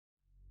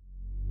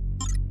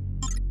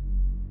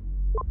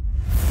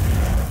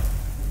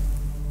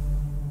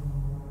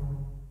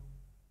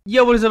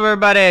Yo, what is up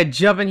everybody?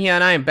 Jumping here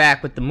and I am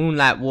back with the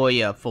Moonlight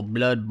Warrior for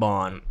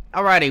Bloodborne.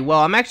 Alrighty,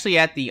 well I'm actually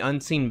at the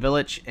Unseen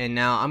Village and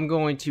now I'm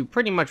going to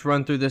pretty much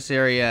run through this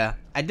area.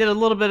 I did a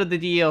little bit of the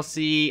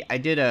DLC, I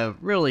did a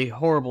really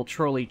horrible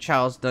trolly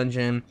child's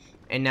dungeon,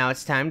 and now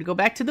it's time to go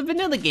back to the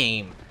vanilla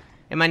game.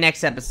 In my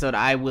next episode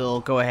I will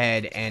go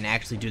ahead and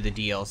actually do the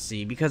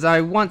DLC because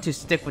I want to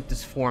stick with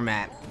this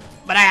format.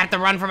 But I have to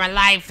run for my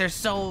life, there's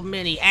so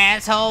many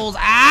assholes.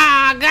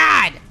 Ah,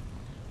 God!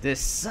 This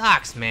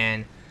sucks,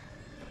 man.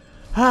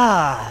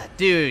 Ah,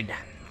 dude,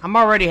 I'm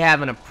already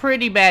having a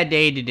pretty bad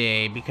day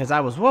today because I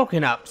was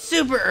woken up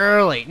super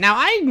early. Now,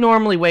 I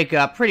normally wake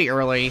up pretty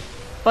early,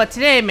 but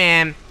today,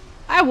 man,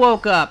 I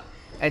woke up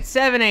at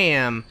 7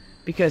 a.m.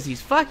 because these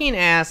fucking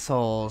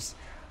assholes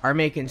are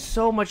making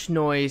so much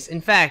noise.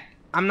 In fact,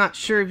 I'm not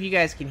sure if you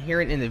guys can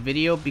hear it in the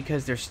video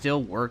because they're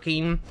still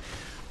working.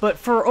 But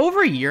for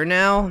over a year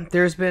now,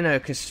 there's been a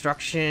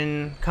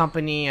construction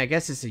company, I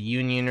guess it's a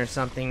union or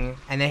something,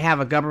 and they have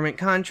a government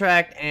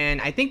contract, and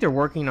I think they're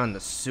working on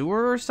the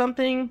sewer or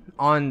something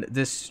on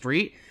this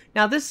street.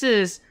 Now, this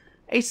is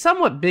a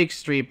somewhat big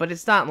street, but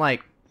it's not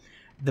like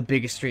the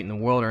biggest street in the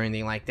world or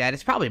anything like that.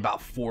 It's probably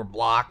about 4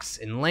 blocks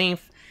in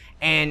length,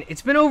 and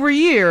it's been over a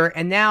year,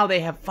 and now they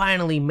have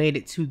finally made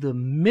it to the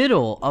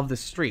middle of the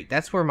street.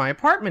 That's where my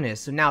apartment is,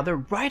 so now they're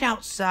right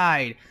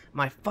outside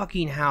my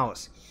fucking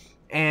house.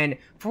 And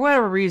for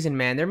whatever reason,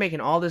 man, they're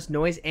making all this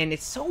noise, and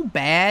it's so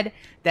bad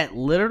that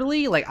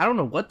literally, like, I don't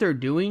know what they're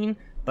doing,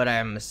 but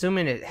I'm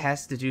assuming it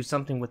has to do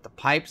something with the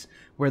pipes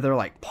where they're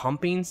like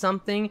pumping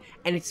something,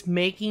 and it's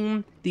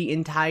making the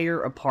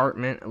entire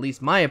apartment, at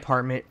least my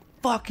apartment,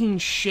 fucking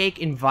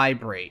shake and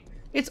vibrate.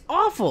 It's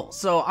awful.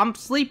 So I'm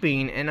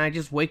sleeping and I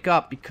just wake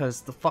up because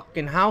the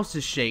fucking house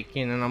is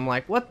shaking, and I'm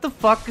like, what the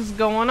fuck is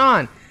going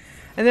on?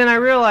 And then I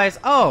realize,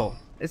 oh,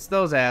 it's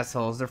those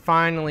assholes. They're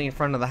finally in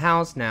front of the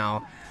house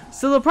now.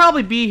 So they'll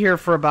probably be here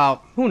for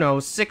about, who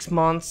knows, 6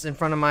 months in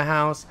front of my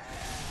house.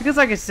 Because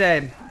like I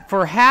said,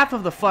 for half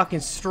of the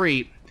fucking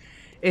street,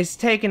 it's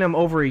taken them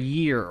over a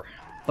year.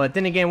 But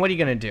then again, what are you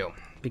going to do?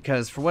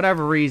 Because for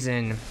whatever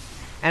reason,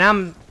 and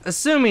I'm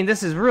assuming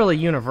this is really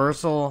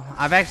universal.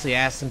 I've actually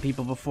asked some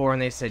people before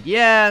and they said,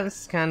 yeah,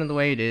 this is kind of the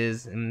way it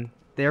is. And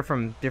they're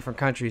from different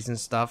countries and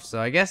stuff, so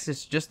I guess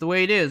it's just the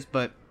way it is.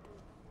 But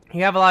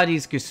you have a lot of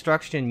these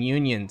construction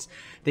unions.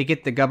 They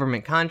get the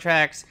government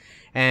contracts,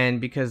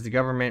 and because the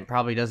government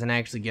probably doesn't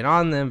actually get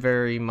on them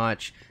very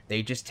much,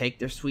 they just take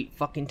their sweet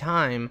fucking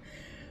time.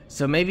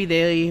 So maybe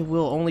they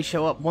will only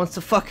show up once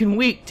a fucking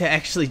week to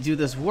actually do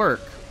this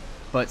work.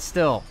 But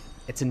still,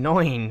 it's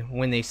annoying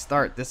when they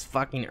start this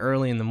fucking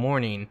early in the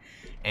morning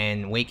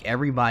and wake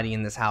everybody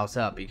in this house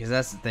up. Because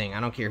that's the thing, I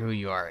don't care who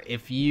you are.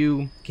 If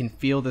you can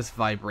feel this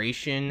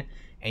vibration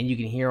and you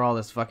can hear all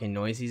this fucking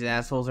noise these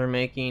assholes are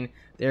making,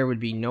 there would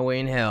be no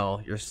way in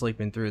hell you're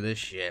sleeping through this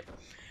shit.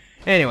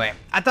 Anyway,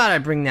 I thought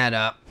I'd bring that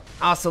up.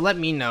 Also, let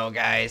me know,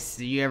 guys,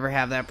 do you ever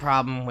have that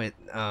problem with,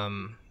 I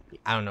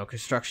don't know,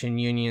 construction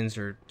unions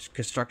or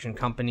construction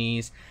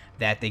companies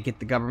that they get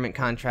the government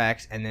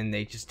contracts and then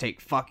they just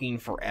take fucking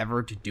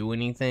forever to do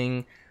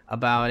anything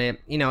about it?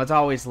 You know, it's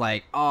always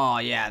like, oh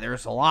yeah,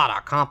 there's a lot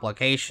of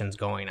complications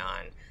going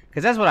on.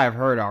 Because that's what I've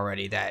heard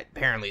already, that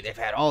apparently they've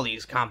had all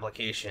these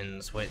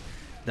complications with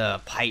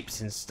the pipes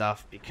and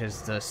stuff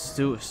because the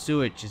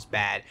sewage is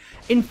bad.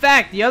 In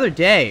fact, the other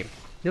day,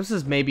 this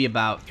was maybe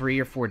about 3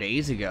 or 4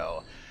 days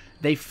ago,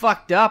 they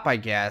fucked up, I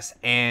guess,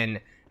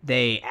 and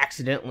they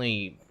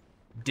accidentally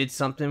did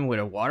something with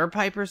a water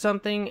pipe or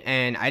something,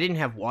 and I didn't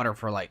have water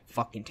for like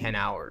fucking 10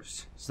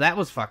 hours. So that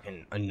was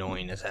fucking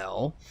annoying as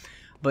hell.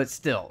 But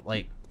still,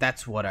 like,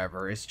 that's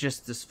whatever. It's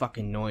just this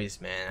fucking noise,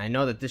 man. I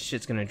know that this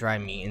shit's gonna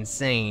drive me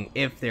insane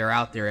if they're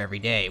out there every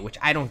day, which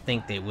I don't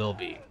think they will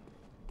be.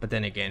 But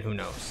then again, who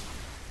knows?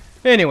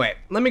 Anyway,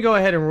 let me go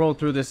ahead and roll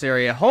through this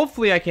area.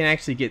 Hopefully I can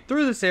actually get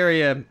through this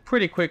area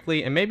pretty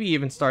quickly and maybe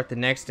even start the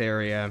next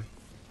area.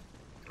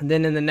 And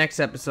then in the next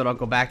episode, I'll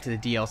go back to the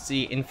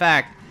DLC. In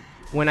fact,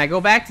 when I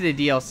go back to the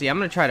DLC, I'm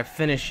going to try to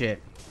finish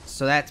it.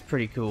 So that's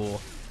pretty cool.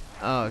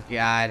 Oh,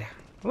 God.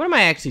 What am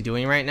I actually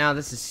doing right now?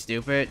 This is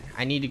stupid.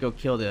 I need to go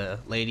kill the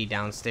lady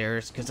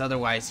downstairs, because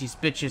otherwise these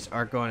bitches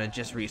are going to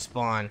just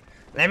respawn.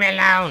 Let me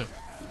alone!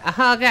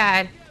 Oh,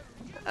 God.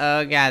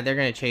 Oh, God, they're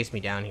going to chase me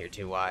down here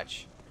too,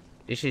 watch.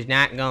 This is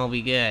not gonna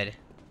be good.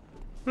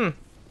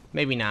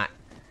 Maybe not.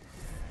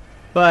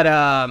 But,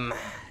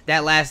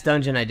 that last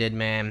dungeon I did,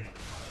 man.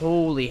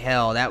 Holy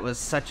hell, that was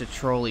such a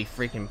trolly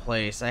freaking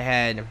place. I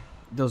had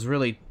those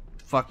really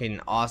fucking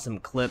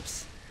awesome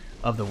clips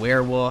of the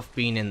werewolf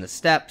being in the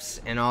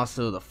steps, and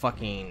also the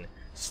fucking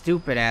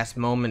stupid-ass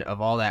moment of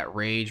all that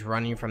rage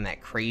running from that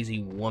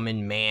crazy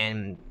woman,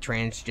 man,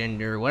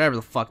 transgender, whatever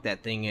the fuck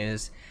that thing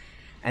is.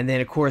 And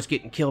then, of course,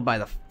 getting killed by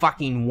the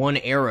fucking one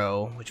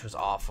arrow, which was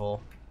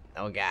awful.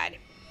 Oh, God.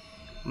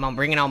 Come on,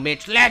 bring it on,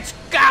 bitch. Let's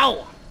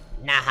go!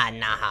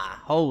 Naha.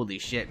 Holy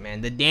shit,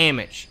 man. The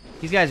damage.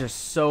 These guys are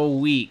so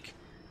weak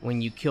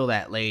when you kill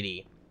that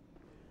lady.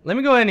 Let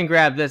me go ahead and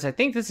grab this. I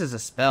think this is a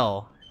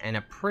spell, and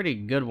a pretty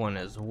good one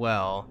as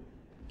well.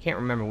 Can't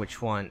remember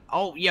which one.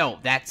 Oh, yo,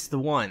 that's the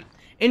one.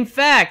 In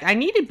fact, I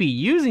need to be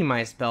using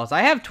my spells.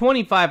 I have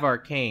 25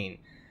 arcane.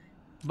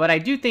 But I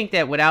do think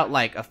that without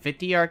like a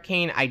 50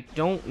 arcane, I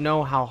don't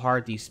know how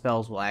hard these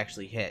spells will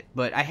actually hit.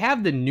 But I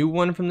have the new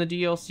one from the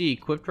DLC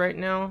equipped right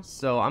now,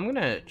 so I'm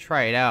gonna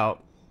try it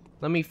out.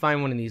 Let me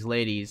find one of these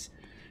ladies,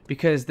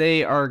 because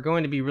they are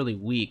going to be really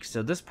weak.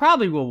 So this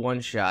probably will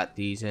one-shot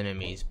these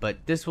enemies, but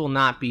this will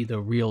not be the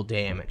real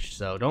damage.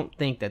 So don't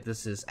think that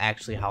this is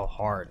actually how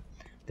hard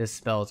this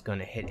spell is going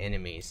to hit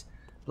enemies.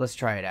 Let's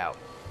try it out.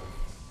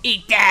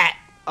 Eat that!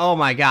 Oh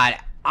my god.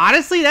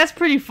 Honestly, that's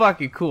pretty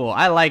fucking cool.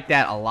 I like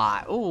that a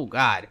lot. Oh,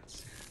 God.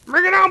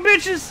 Bring it on,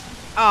 bitches!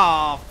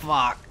 Oh,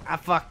 fuck. I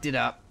fucked it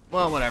up.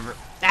 Well, whatever.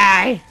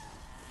 Die!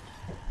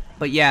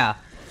 But yeah,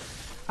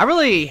 I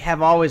really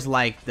have always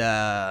liked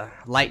the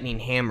Lightning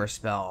Hammer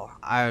spell.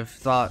 I've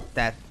thought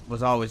that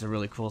was always a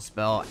really cool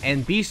spell.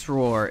 And Beast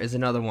Roar is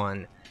another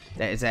one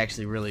that is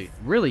actually really,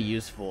 really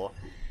useful.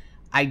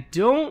 I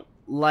don't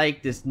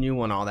like this new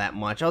one all that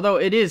much, although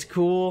it is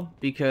cool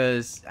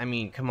because, I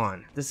mean, come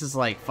on, this is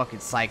like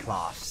fucking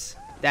Cyclops.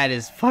 That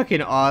is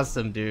fucking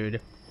awesome,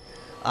 dude.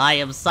 I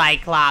am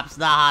Cyclops,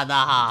 nah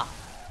nah.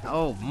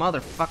 Oh,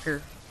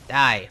 motherfucker,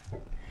 die.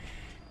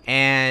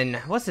 And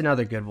what's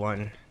another good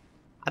one?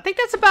 I think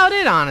that's about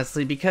it,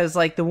 honestly, because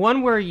like the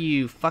one where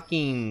you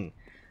fucking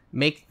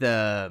make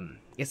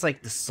it's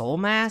like the Soul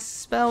Mass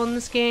spell in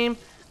this game,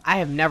 I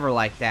have never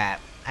liked that.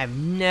 I've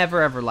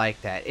never ever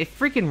liked that. It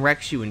freaking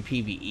wrecks you in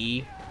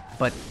PvE,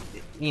 but,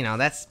 you know,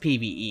 that's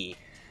PvE.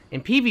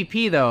 In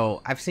PvP,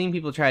 though, I've seen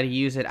people try to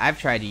use it, I've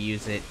tried to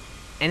use it,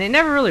 and it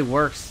never really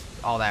works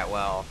all that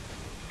well.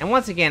 And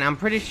once again, I'm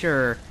pretty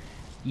sure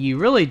you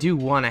really do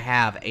want to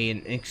have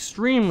an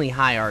extremely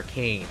high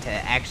arcane to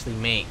actually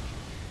make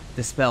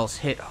the spells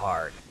hit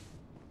hard.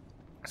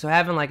 So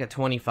having like a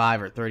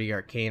 25 or 30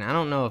 arcane, I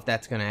don't know if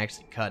that's going to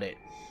actually cut it.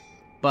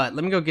 But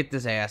let me go get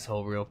this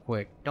asshole real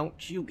quick.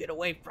 Don't you get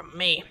away from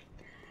me.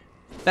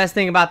 Best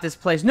thing about this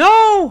place...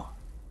 No!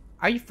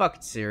 Are you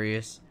fucking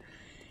serious?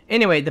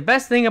 Anyway, the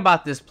best thing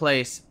about this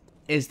place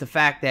is the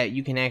fact that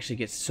you can actually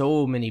get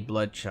so many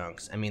blood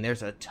chunks. I mean,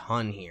 there's a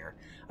ton here.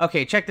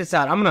 Okay, check this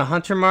out. I'm going to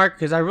hunter mark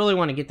because I really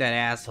want to get that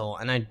asshole.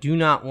 And I do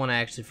not want to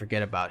actually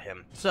forget about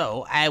him.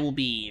 So, I will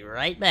be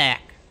right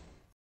back.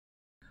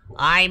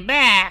 I'm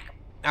back!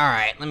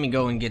 Alright, let me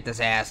go and get this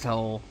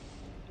asshole.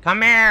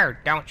 Come here!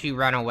 Don't you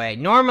run away.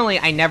 Normally,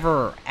 I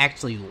never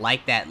actually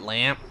light that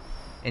lamp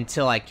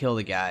until I kill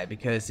the guy,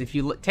 because if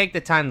you take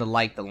the time to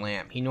light the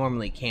lamp, he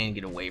normally can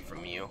get away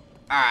from you.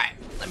 Alright,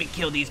 let me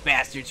kill these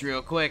bastards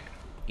real quick.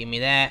 Give me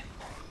that.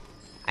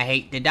 I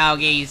hate the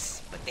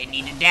doggies, but they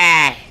need to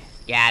die.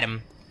 Got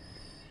him.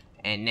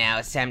 And now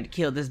it's time to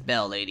kill this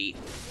bell lady.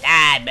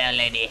 Die, bell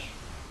lady.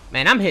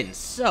 Man, I'm hitting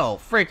so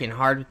freaking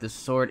hard with this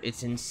sword,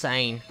 it's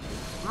insane.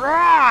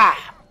 Rah!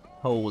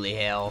 Holy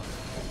hell.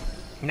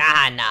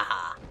 Nah,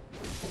 nah.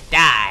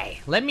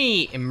 Die. Let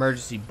me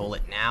emergency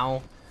bullet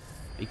now,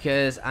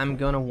 because I'm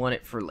gonna want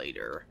it for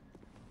later.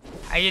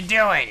 How you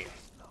doing?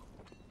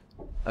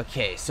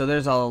 Okay, so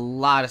there's a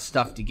lot of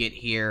stuff to get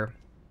here.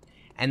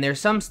 And there's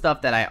some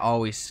stuff that I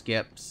always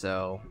skip,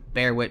 so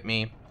bear with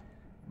me.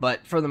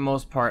 But for the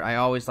most part, I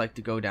always like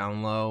to go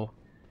down low.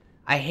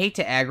 I hate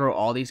to aggro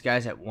all these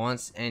guys at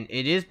once, and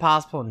it is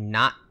possible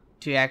not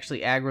to actually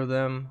aggro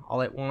them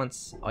all at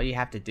once. All you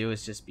have to do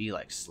is just be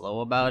like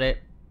slow about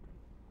it.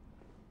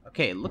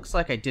 Okay, it looks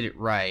like I did it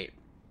right,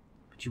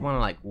 but you want to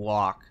like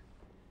walk.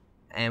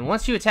 And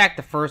once you attack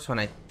the first one,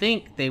 I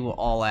think they will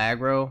all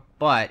aggro,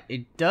 but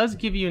it does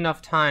give you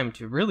enough time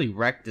to really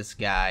wreck this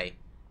guy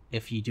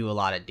if you do a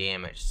lot of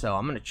damage. So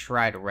I'm going to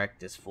try to wreck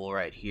this fool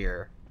right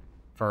here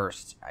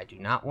first. I do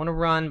not want to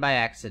run by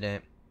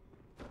accident.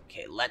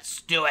 Okay,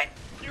 let's do it.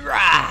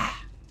 Rah!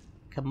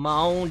 Come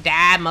on,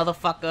 die,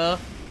 motherfucker.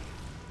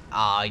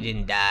 Oh, he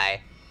didn't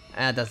die.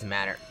 That doesn't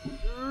matter.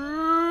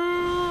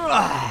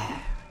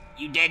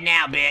 You dead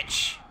now,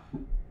 bitch.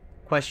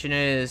 Question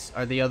is,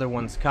 are the other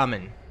ones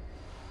coming?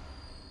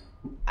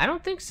 I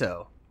don't think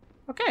so.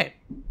 Okay,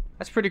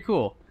 that's pretty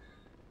cool.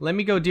 Let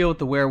me go deal with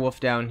the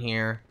werewolf down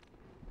here.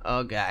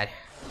 Oh, God.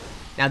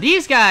 Now,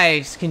 these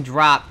guys can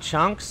drop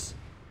chunks.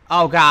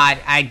 Oh, God,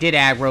 I did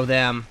aggro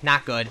them.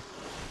 Not good.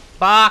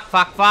 Fuck,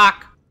 fuck,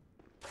 fuck.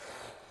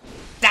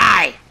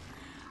 Die!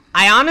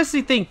 I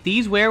honestly think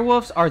these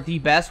werewolves are the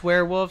best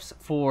werewolves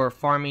for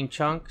farming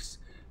chunks,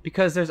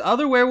 because there's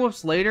other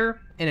werewolves later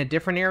in a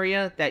different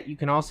area that you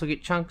can also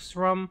get chunks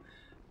from,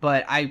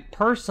 but I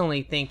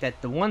personally think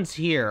that the ones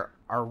here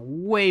are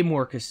way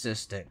more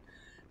consistent,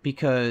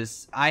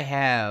 because I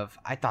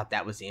thought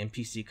that was the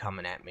NPC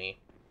coming at me,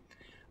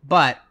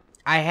 but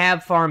I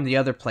have farmed the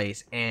other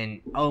place,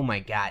 and oh my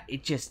god,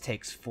 it just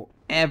takes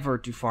forever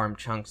to farm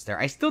chunks there.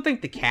 I still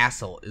think the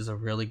castle is a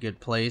really good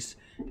place,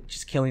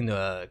 just killing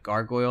the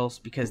gargoyles,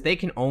 because they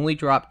can only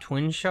drop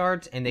twin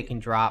shards and they can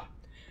drop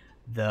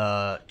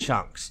the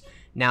chunks.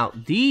 Now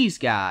these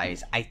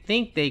guys, I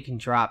think they can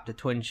drop the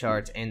twin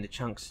shards and the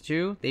chunks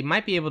too. They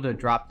might be able to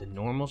drop the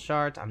normal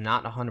shards. I'm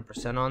not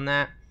 100% on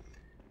that,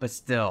 but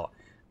still,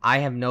 I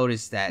have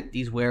noticed that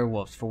these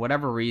werewolves, for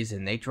whatever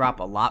reason, they drop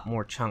a lot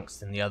more chunks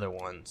than the other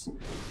ones.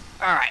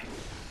 Alright.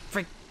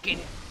 Freaking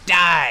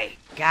die.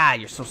 God,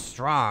 you're so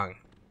strong.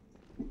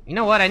 You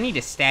know what? I need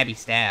to stabby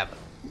stab.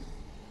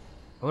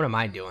 What am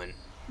I doing?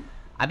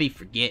 I be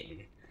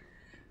forgetting.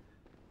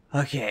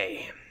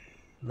 Okay.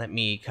 Let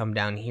me come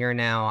down here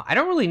now. I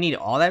don't really need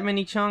all that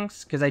many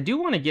chunks, because I do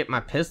want to get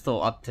my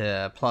pistol up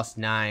to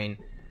 +9.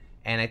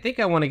 And I think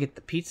I want to get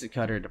the pizza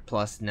cutter to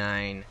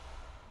 +9.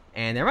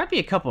 And there might be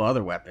a couple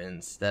other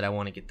weapons that I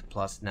want to get to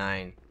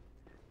 +9.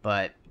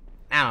 But,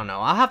 I don't know.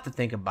 I'll have to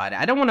think about it.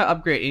 I don't want to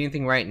upgrade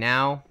anything right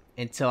now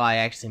until I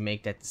actually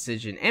make that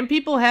decision. And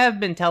people have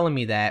been telling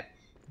me that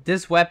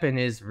this weapon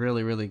is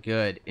really, really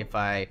good if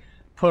I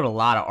put a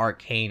lot of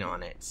arcane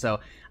on it. So,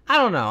 I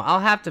don't know. I'll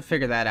have to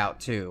figure that out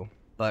too.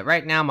 But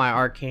right now my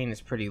arcane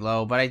is pretty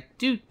low. But I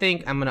do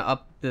think I'm going to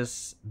up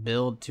this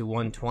build to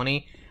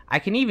 120. I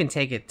can even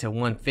take it to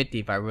 150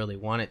 if I really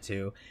wanted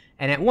to.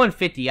 And at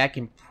 150, I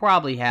can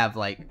probably have,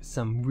 like,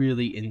 some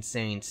really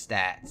insane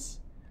stats.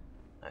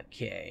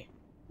 Okay.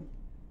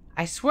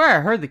 I swear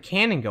I heard the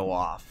cannon go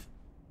off.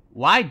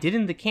 Why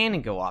didn't the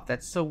cannon go off?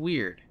 That's so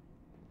weird.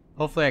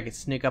 Hopefully I can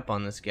sneak up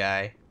on this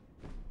guy.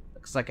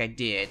 Looks like I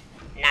did.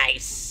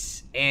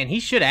 Nice. And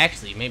he should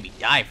actually maybe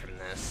die from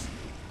this.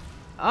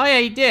 Oh, yeah,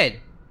 he did.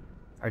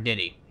 Or did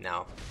he?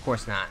 No, of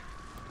course not.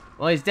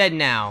 Well, he's dead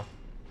now.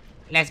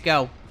 Let's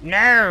go.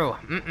 No!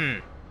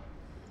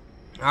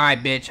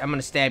 Alright, bitch. I'm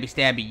gonna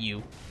stabby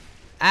you.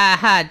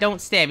 Aha, don't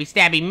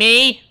stabby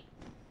me!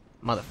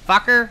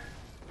 Motherfucker.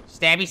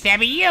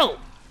 Stabby you!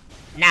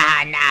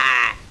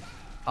 Nah.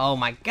 Oh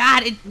my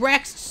god, it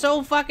wrecks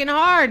so fucking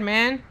hard,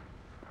 man.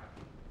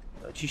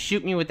 Don't you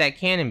shoot me with that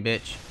cannon,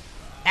 bitch.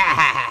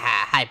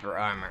 Ah, hyper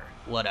armor.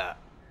 What up?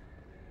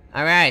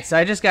 Alright, so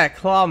I just got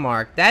claw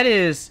mark. That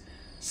is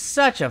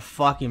such a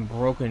fucking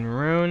broken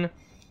rune.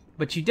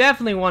 But you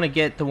definitely want to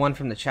get the one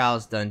from the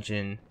Child's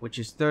Dungeon, which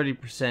is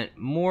 30%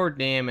 more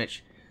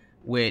damage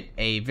with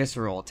a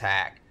visceral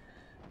attack.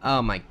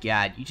 Oh my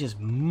god, you just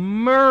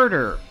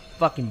murder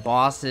fucking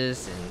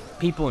bosses and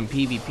people in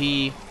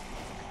PvP.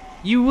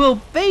 You will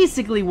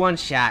basically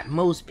one-shot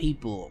most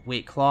people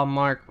with Claw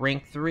Mark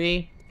rank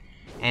 3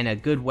 and a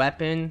good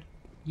weapon.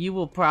 You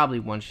will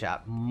probably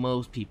one-shot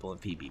most people in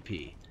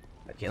PvP.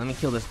 Okay, let me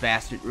kill this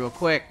bastard real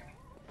quick.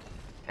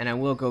 And I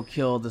will go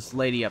kill this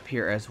lady up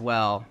here as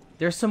well.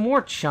 There's some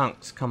more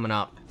chunks coming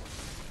up.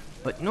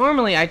 But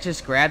normally I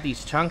just grab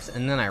these chunks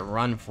and then I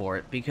run for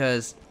it.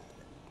 Because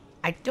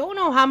I don't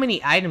know how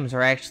many items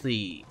are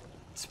actually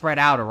spread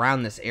out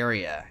around this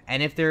area.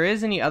 And if there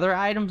is any other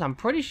items, I'm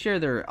pretty sure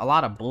there are a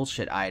lot of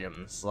bullshit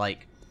items.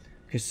 Like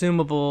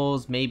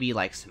consumables, maybe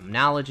like some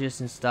knowledges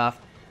and stuff.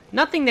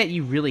 Nothing that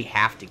you really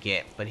have to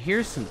get. But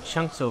here's some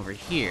chunks over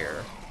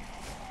here.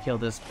 Kill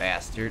this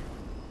bastard.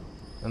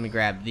 Let me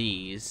grab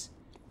these.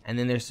 And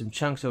then there's some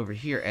chunks over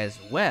here as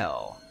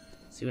well.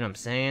 See what I'm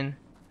saying?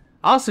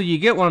 Also, you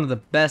get one of the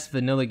best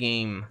vanilla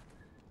game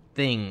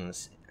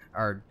things.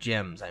 Or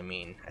gems, I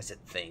mean. I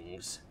said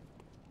things.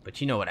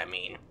 But you know what I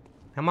mean.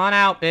 Come on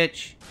out,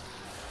 bitch.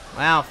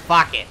 Well,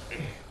 fuck it.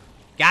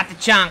 Got the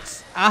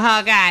chunks.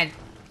 Oh, God.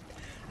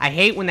 I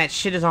hate when that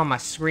shit is on my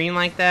screen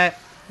like that.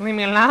 Leave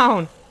me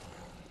alone.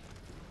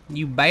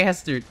 You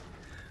bastard.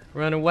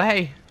 Run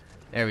away.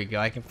 There we go.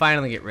 I can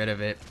finally get rid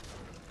of it.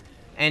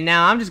 And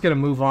now I'm just going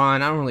to move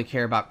on. I don't really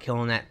care about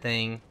killing that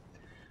thing.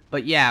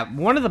 But yeah,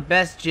 one of the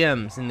best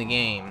gems in the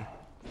game,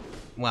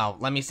 well,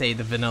 let me say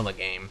the vanilla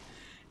game,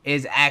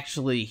 is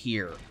actually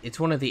here. It's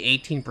one of the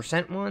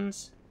 18%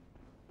 ones.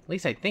 At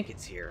least I think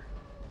it's here.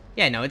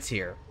 Yeah, no, it's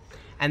here.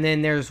 And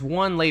then there's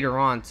one later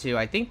on too.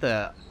 I think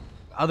the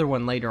other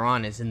one later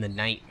on is in the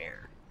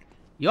Nightmare.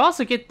 You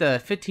also get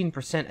the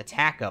 15%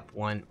 attack up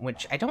one,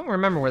 which I don't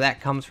remember where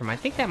that comes from. I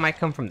think that might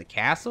come from the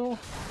castle.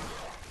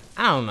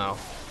 I don't know.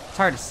 It's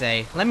hard to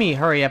say. Let me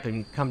hurry up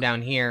and come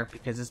down here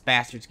because this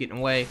bastard's getting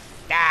away.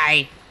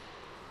 Die!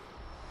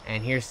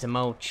 And here's some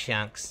more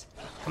chunks.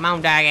 Come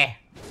on, doggy.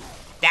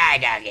 Die,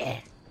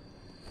 doggy.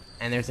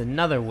 And there's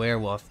another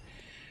werewolf.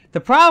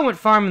 The problem with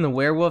farming the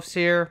werewolves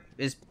here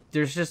is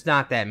there's just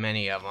not that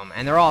many of them.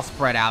 And they're all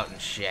spread out and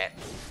shit.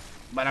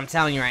 But I'm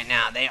telling you right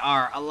now, they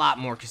are a lot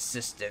more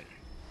consistent.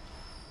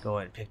 Go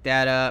ahead and pick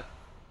that up.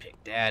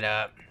 Pick that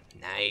up.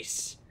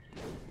 Nice.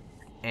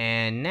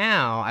 And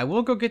now, I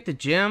will go get the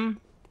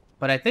gem.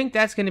 But I think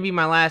that's going to be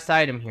my last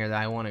item here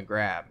that I want to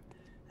grab.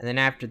 And then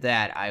after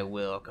that, I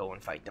will go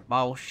and fight the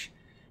boss.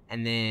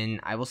 And then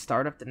I will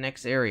start up the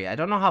next area. I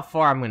don't know how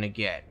far I'm going to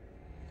get.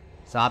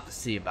 So I'll have to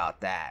see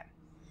about that.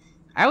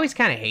 I always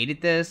kind of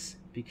hated this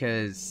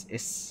because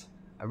it's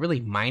a really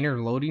minor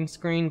loading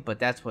screen. But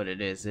that's what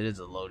it is. It is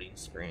a loading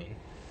screen.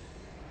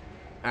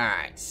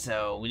 Alright,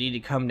 so we need to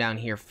come down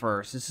here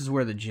first. This is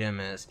where the gym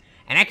is.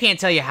 And I can't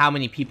tell you how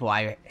many people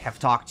I have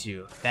talked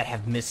to that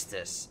have missed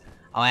this.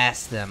 I'll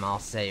ask them, I'll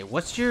say,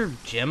 what's your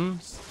gym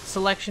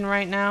selection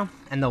right now?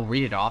 And they'll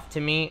read it off to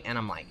me, and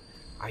I'm like,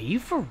 are you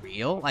for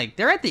real? Like,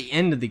 they're at the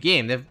end of the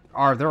game. They're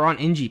on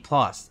NG+,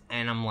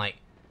 and I'm like,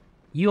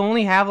 you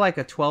only have like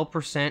a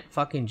 12%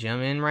 fucking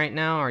gem in right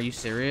now? Are you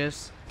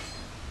serious?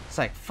 It's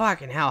like,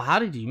 fucking hell, how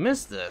did you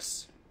miss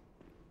this?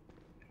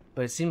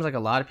 But it seems like a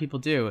lot of people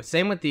do.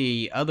 Same with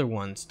the other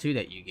ones, too,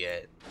 that you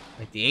get.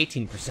 Like the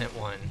 18%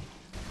 one.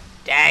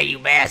 Die, you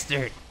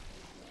bastard!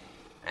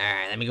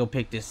 Alright, let me go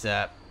pick this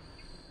up.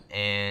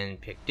 And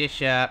pick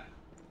this up.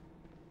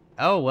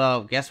 Oh,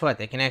 well, guess what?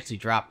 They can actually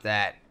drop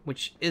that.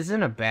 Which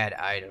isn't a bad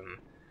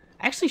item.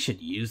 I actually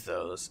should use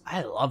those.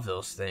 I love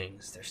those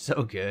things. They're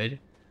so good.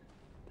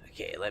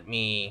 Okay, let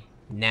me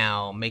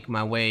now make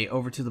my way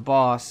over to the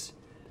boss.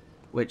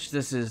 Which,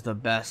 this is the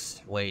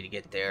best way to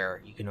get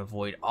there. You can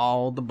avoid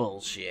all the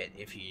bullshit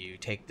if you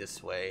take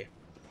this way.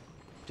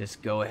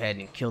 Just go ahead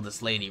and kill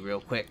this lady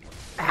real quick.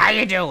 How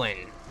you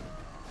doing?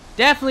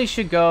 Definitely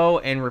should go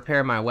and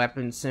repair my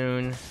weapon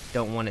soon.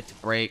 Don't want it to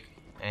break.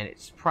 And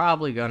it's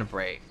probably gonna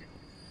break.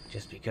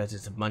 Just because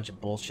it's a bunch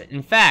of bullshit.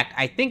 In fact,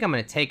 I think I'm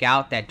gonna take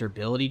out that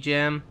durability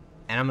gem.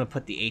 And I'm gonna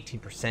put the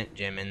 18%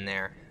 gem in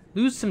there.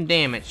 Lose some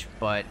damage,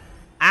 but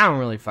I don't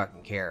really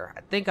fucking care.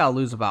 I think I'll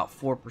lose about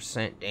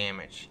 4%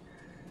 damage.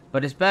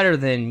 But it's better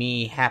than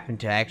me having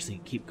to actually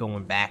keep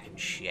going back and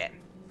shit.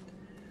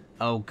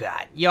 Oh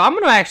god. Yo, I'm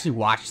gonna actually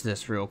watch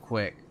this real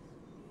quick.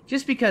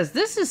 Just because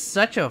this is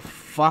such a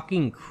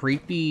fucking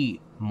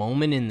creepy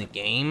moment in the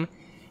game.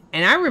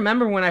 And I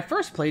remember when I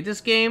first played this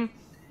game,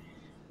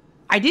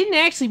 I didn't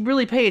actually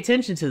really pay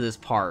attention to this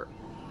part.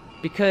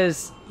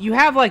 Because you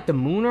have like the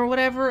moon or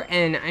whatever,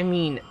 and I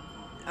mean,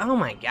 oh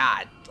my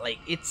god. Like,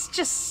 it's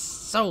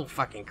just so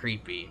fucking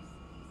creepy.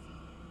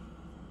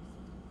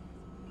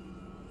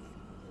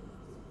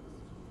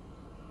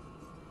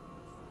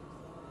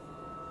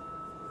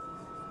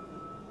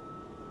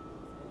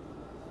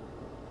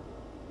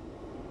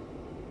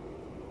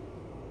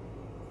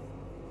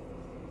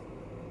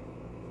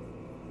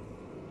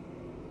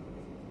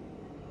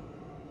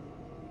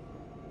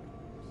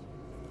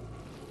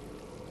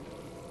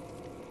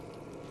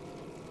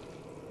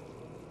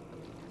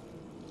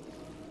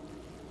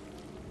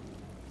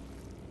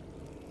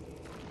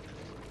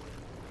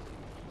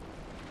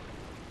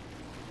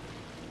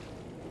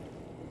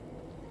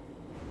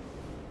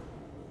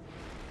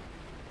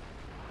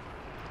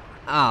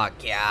 Oh,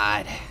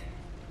 God.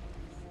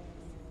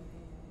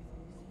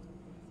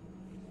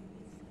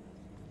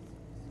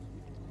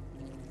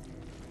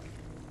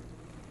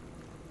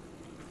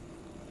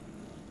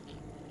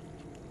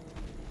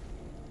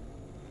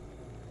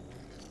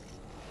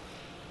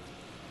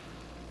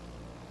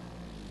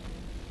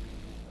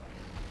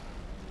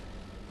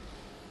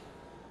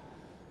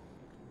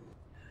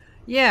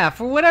 Yeah,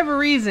 for whatever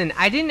reason,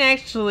 I didn't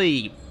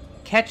actually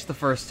catch the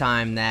first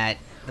time that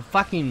the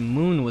fucking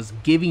moon was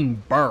giving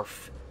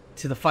birth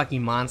to the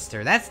fucking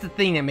monster. That's the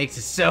thing that makes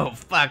it so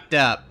fucked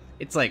up.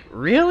 It's like,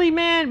 really,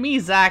 man?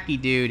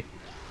 Miyazaki, dude.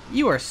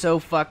 You are so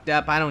fucked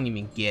up, I don't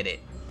even get it.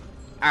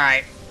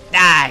 Alright,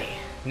 die!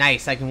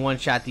 Nice, I can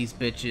one-shot these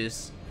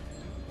bitches.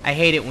 I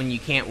hate it when you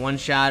can't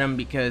one-shot them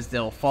because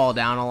they'll fall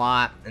down a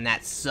lot, and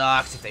that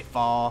sucks if they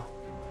fall.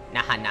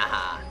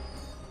 Nah.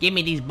 Give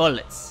me these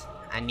bullets.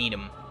 I need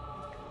them.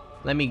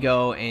 Let me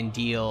go and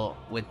deal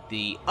with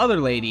the other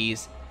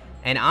ladies.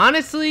 And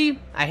honestly,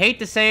 I hate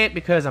to say it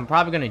because I'm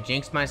probably going to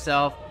jinx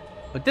myself,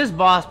 but this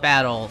boss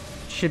battle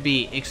should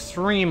be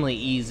extremely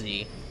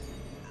easy.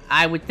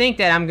 I would think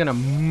that I'm going to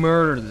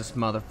murder this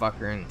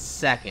motherfucker in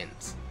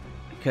seconds,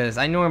 because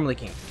I normally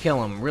can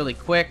kill him really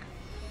quick,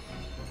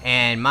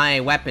 and my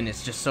weapon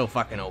is just so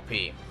fucking OP.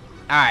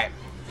 Alright,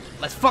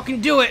 let's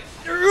fucking do it!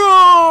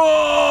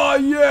 Oh,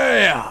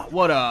 yeah!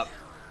 What up?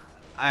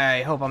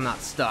 I hope I'm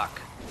not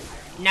stuck.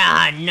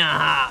 Nah.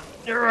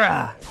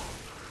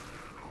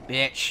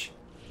 Bitch.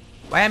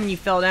 Why haven't you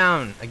fell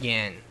down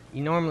again?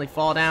 You normally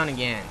fall down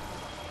again.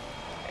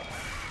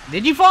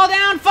 Did you fall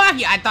down? Fuck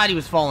you! I thought he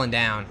was falling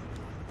down.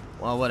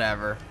 Well,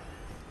 whatever.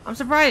 I'm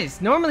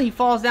surprised. Normally he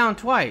falls down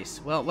twice.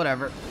 Well,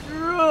 whatever.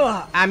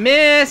 I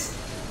missed.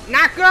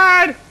 Not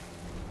good.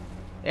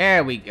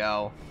 There we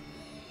go.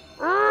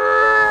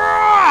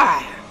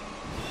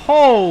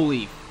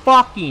 Holy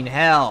fucking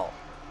hell.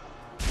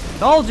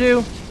 Told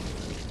you.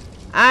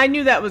 I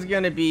knew that was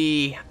gonna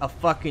be a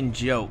fucking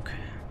joke.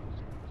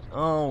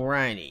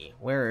 Alrighty,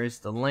 where is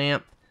the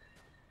lamp?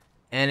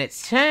 And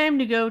it's time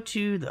to go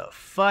to the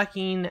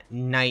fucking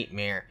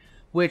nightmare.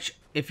 Which,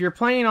 if you're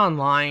playing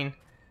online,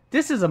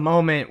 this is a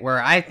moment where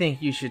I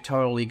think you should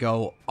totally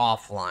go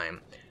offline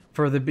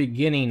for the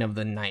beginning of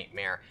the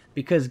nightmare.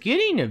 Because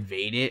getting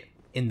evaded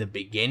in the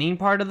beginning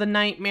part of the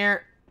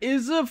nightmare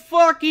is a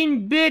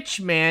fucking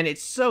bitch, man.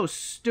 It's so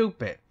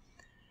stupid.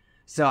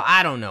 So,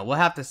 I don't know. We'll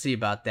have to see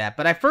about that.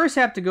 But I first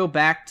have to go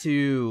back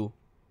to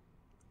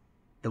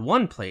the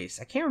one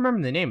place. I can't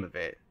remember the name of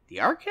it. The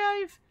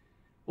archive?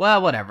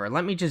 Well, whatever.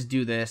 Let me just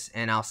do this,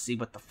 and I'll see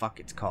what the fuck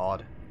it's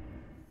called.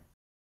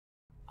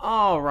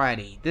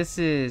 Alrighty. This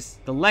is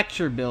the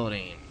lecture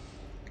building.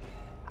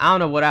 I don't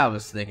know what I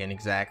was thinking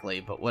exactly,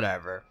 but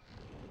whatever.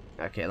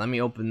 Okay, let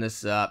me open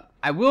this up.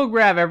 I will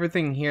grab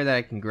everything here that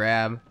I can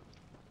grab,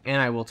 and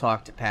I will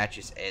talk to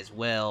Patches as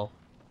well.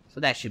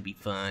 So that should be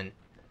fun.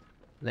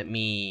 Let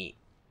me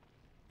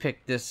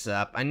pick this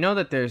up. I know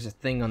that there's a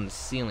thing on the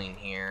ceiling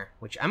here,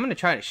 which I'm going to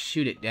try to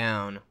shoot it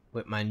down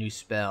with my new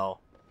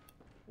spell.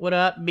 What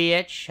up,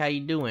 bitch? How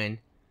you doing?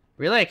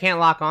 Really? I can't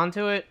lock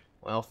onto it?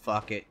 Well,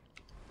 fuck it.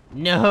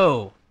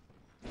 No!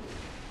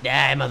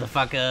 Die,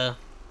 motherfucker!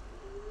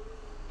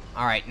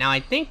 Alright, now I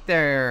think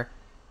there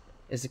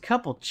is a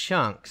couple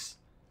chunks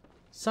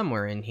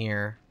somewhere in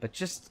here, but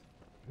just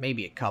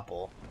maybe a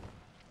couple.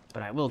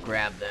 But I will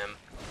grab them.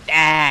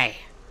 Die!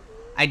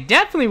 I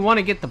definitely want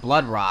to get the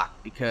blood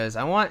rock because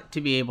I want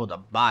to be able to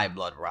buy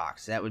blood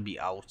rocks. That would be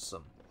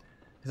awesome.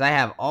 Because I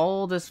have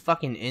all this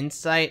fucking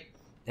insight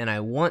and I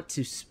want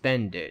to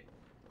spend it.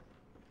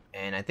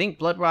 And I think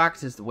blood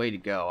rocks is the way to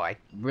go. I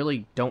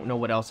really don't know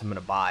what else I'm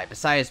going to buy.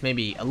 Besides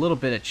maybe a little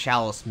bit of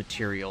chalice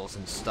materials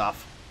and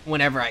stuff.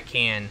 Whenever I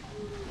can.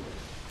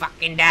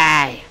 Fucking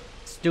die!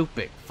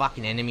 Stupid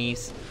fucking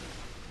enemies.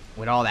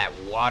 With all that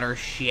water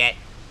shit.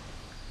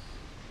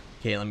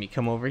 Okay, let me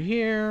come over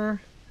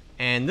here.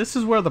 And this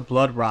is where the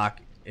blood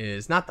rock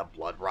is. Not the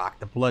blood rock,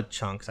 the blood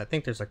chunks. I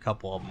think there's a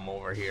couple of them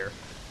over here.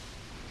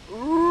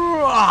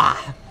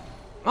 Oh,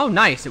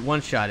 nice. It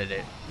one-shotted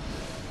it.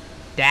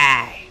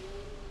 Die.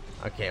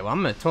 Okay, well,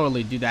 I'm gonna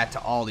totally do that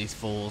to all these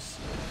fools.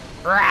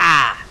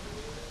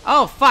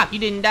 Oh, fuck, you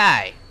didn't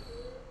die.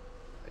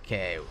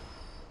 Okay.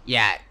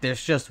 Yeah,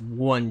 there's just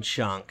one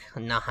chunk.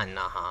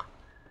 Nah.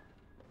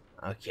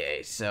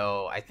 Okay,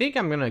 so I think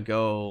I'm gonna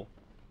go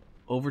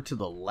over to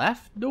the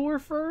left door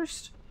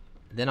first.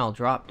 Then I'll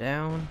drop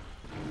down.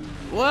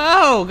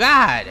 Whoa,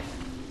 God!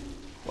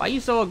 Why you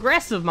so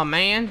aggressive, my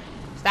man?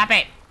 Stop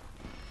it!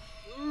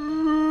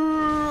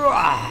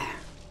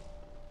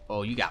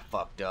 Oh, you got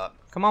fucked up.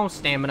 Come on,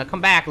 stamina. Come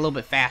back a little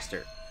bit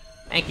faster.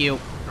 Thank you.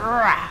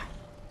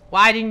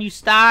 Why didn't you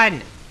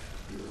stun?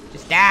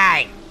 Just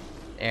die.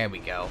 There we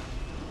go.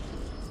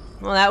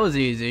 Well, that was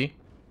easy.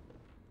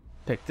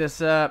 Pick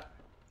this up.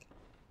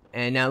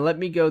 And now let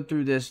me go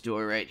through this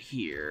door right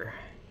here.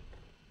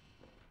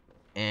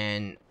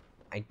 And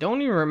I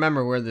don't even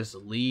remember where this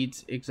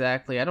leads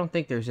exactly. I don't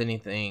think there's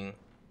anything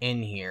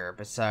in here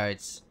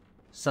besides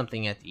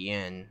something at the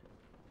end.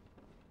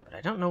 But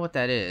I don't know what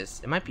that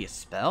is. It might be a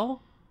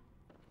spell?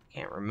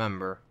 Can't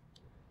remember.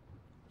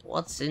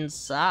 What's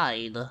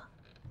inside?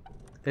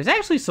 There's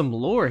actually some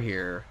lore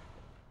here.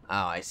 Oh,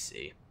 I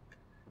see.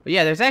 But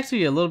yeah, there's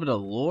actually a little bit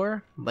of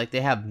lore. Like,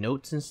 they have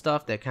notes and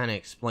stuff that kind of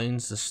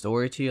explains the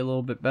story to you a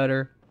little bit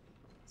better.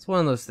 It's one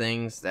of those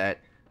things that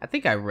I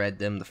think I read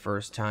them the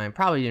first time.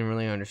 Probably didn't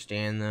really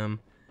understand them.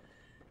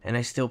 And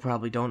I still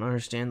probably don't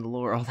understand the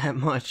lore all that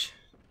much.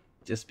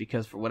 Just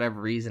because for whatever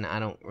reason, I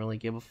don't really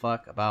give a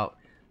fuck about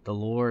the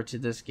lore to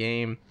this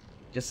game.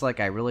 Just like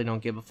I really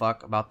don't give a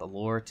fuck about the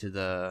lore to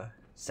the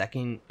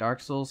second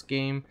Dark Souls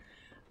game.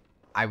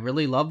 I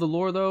really love the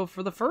lore, though,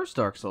 for the first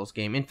Dark Souls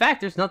game. In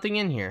fact, there's nothing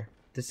in here.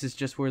 This is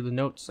just where the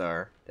notes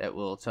are that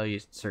will tell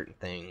you certain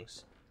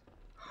things.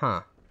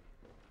 Huh.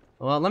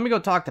 Well, let me go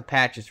talk to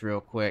Patches real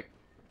quick.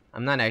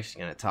 I'm not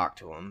actually going to talk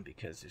to him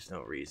because there's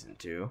no reason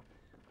to.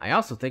 I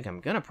also think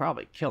I'm going to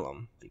probably kill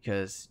him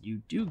because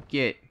you do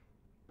get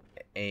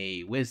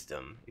a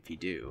wisdom if you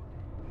do.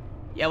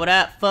 Yeah, what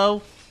up,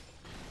 foe?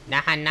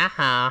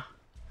 Nah.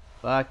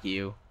 Fuck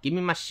you. Give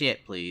me my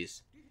shit,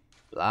 please.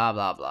 Blah,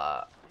 blah,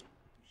 blah.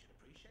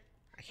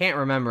 I can't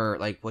remember,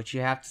 like, what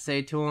you have to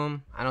say to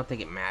him. I don't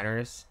think it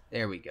matters.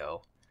 There we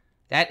go.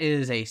 That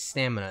is a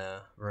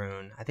stamina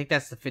rune. I think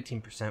that's the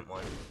 15%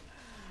 one.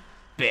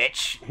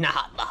 Bitch.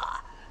 Nah.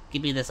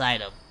 Give me this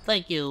item.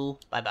 Thank you.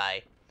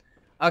 Bye-bye.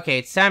 Okay,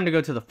 it's time to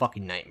go to the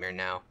fucking nightmare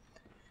now.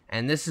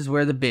 And this is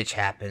where the bitch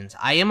happens.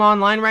 I am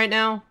online right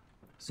now.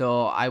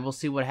 So I will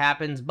see what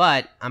happens,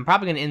 but I'm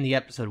probably going to end the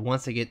episode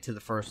once I get to the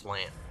first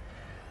lamp.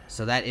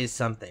 So that is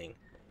something.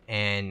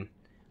 And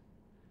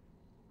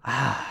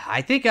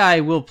I think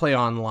I will play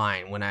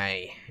online when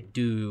I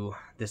do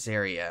this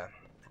area.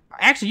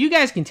 Actually, you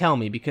guys can tell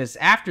me, because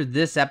after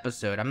this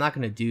episode, I'm not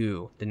going to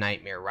do the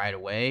nightmare right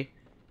away.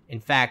 In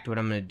fact, what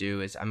I'm going to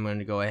do is I'm going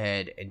to go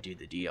ahead and do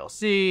the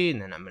DLC,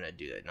 and then I'm going to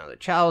do another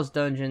Chalice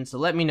dungeon. So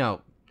let me know.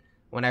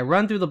 When I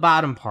run through the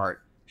bottom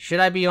part, should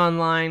I be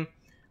online?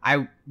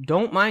 I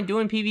don't mind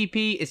doing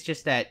PvP, it's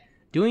just that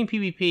doing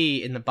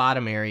PvP in the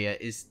bottom area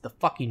is the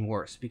fucking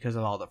worst because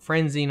of all the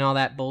frenzy and all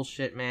that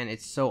bullshit, man.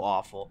 It's so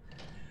awful.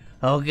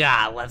 Oh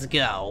god, let's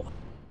go.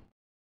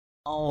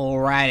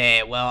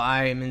 Alrighty, well,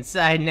 I am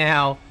inside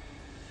now,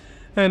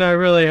 and I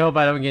really hope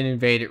I don't get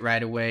invaded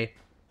right away.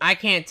 I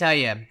can't tell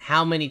you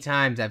how many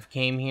times I've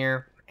came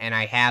here, and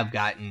I have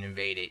gotten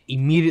invaded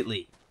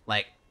immediately.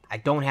 Like, I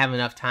don't have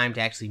enough time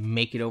to actually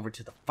make it over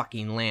to the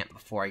fucking lamp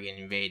before I get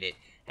invaded.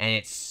 And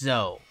it's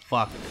so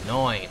fucking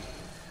annoying.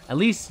 At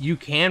least you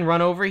can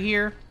run over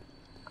here.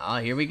 Oh,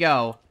 here we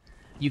go.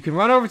 You can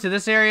run over to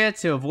this area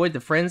to avoid the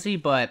frenzy,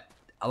 but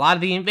a lot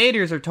of the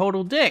invaders are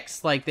total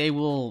dicks. Like, they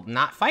will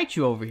not fight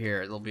you over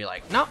here. They'll be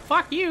like, no,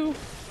 fuck you.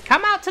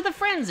 Come out to the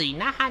frenzy.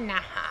 Nah.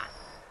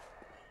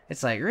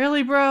 It's like,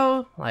 really,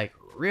 bro? Like,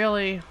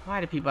 really?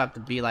 Why do people have to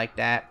be like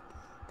that?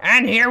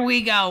 And here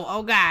we go.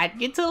 Oh, God.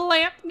 Get to the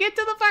lamp. Get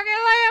to the fucking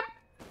lamp.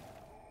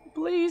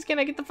 Please, can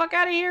I get the fuck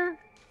out of here?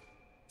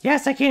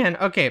 Yes, I can.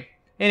 Okay.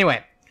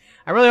 Anyway,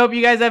 I really hope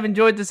you guys have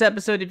enjoyed this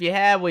episode. If you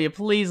have, will you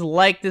please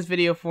like this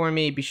video for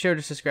me? Be sure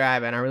to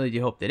subscribe, and I really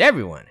do hope that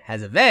everyone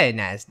has a very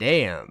nice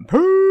day.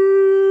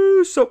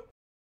 Peace out.